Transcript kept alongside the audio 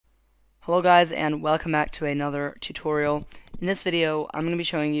Hello guys, and welcome back to another tutorial. In this video, I'm going to be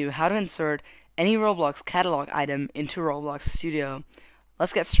showing you how to insert any Roblox catalog item into Roblox Studio.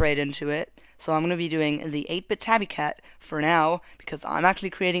 Let's get straight into it. So I'm going to be doing the 8-bit tabby cat for now, because I'm actually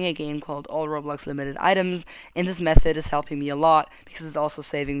creating a game called All Roblox Limited Items, and this method is helping me a lot, because it's also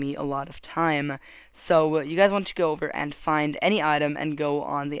saving me a lot of time. So you guys want to go over and find any item and go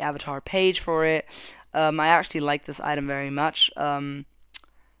on the avatar page for it. I actually like this item very much.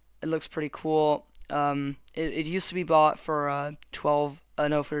 It looks pretty cool. It used to be bought for 200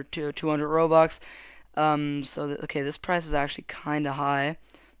 Robux. Okay, this price is actually kind of high. I'm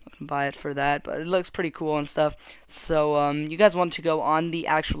not gonna buy it for that, but it looks pretty cool and stuff. So you guys want to go on the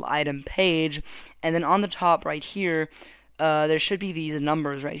actual item page, and then on the top right here, there should be these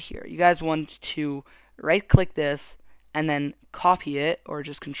numbers right here. You guys want to right-click this and then copy it, or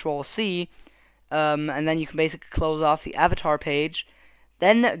just Control C, and then you can basically close off the avatar page.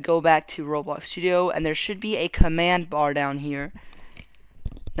 Then go back to Roblox Studio, and there should be a command bar down here.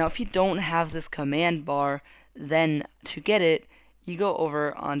 Now, if you don't have this command bar, then to get it, you go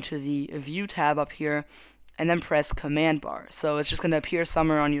over onto the View tab up here, and then press Command Bar. So it's just going to appear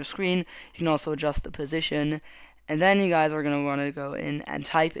somewhere on your screen. You can also adjust the position, and then you guys are going to want to go in and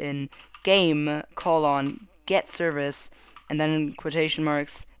type in game : get service, and then in quotation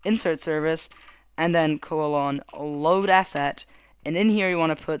marks insert service, and then : load asset. And in here you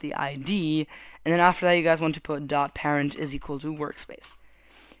want to put the ID, and then after that you guys want to put .parent is equal to workspace.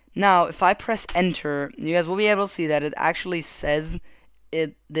 Now if I press enter, you guys will be able to see that it actually says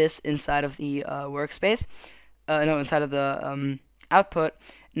this inside of the workspace, inside of the output.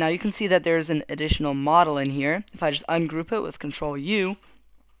 Now you can see that there's an additional model in here. If I just ungroup it with Control U,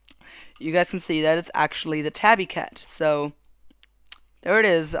 you guys can see that it's actually the tabby cat. So there it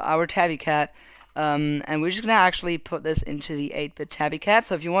is, our tabby cat. And we're just going to actually put this into the 8-bit tabby cat.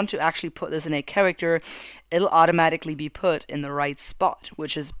 So if you want to actually put this in a character, it'll automatically be put in the right spot,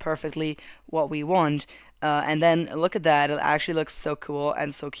 which is perfectly what we want. And then look at that, it actually looks so cool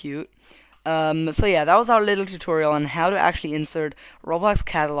and so cute. So yeah, that was our little tutorial on how to actually insert Roblox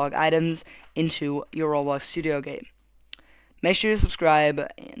catalog items into your Roblox Studio game. Make sure you subscribe,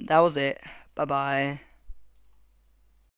 and that was it. Bye bye.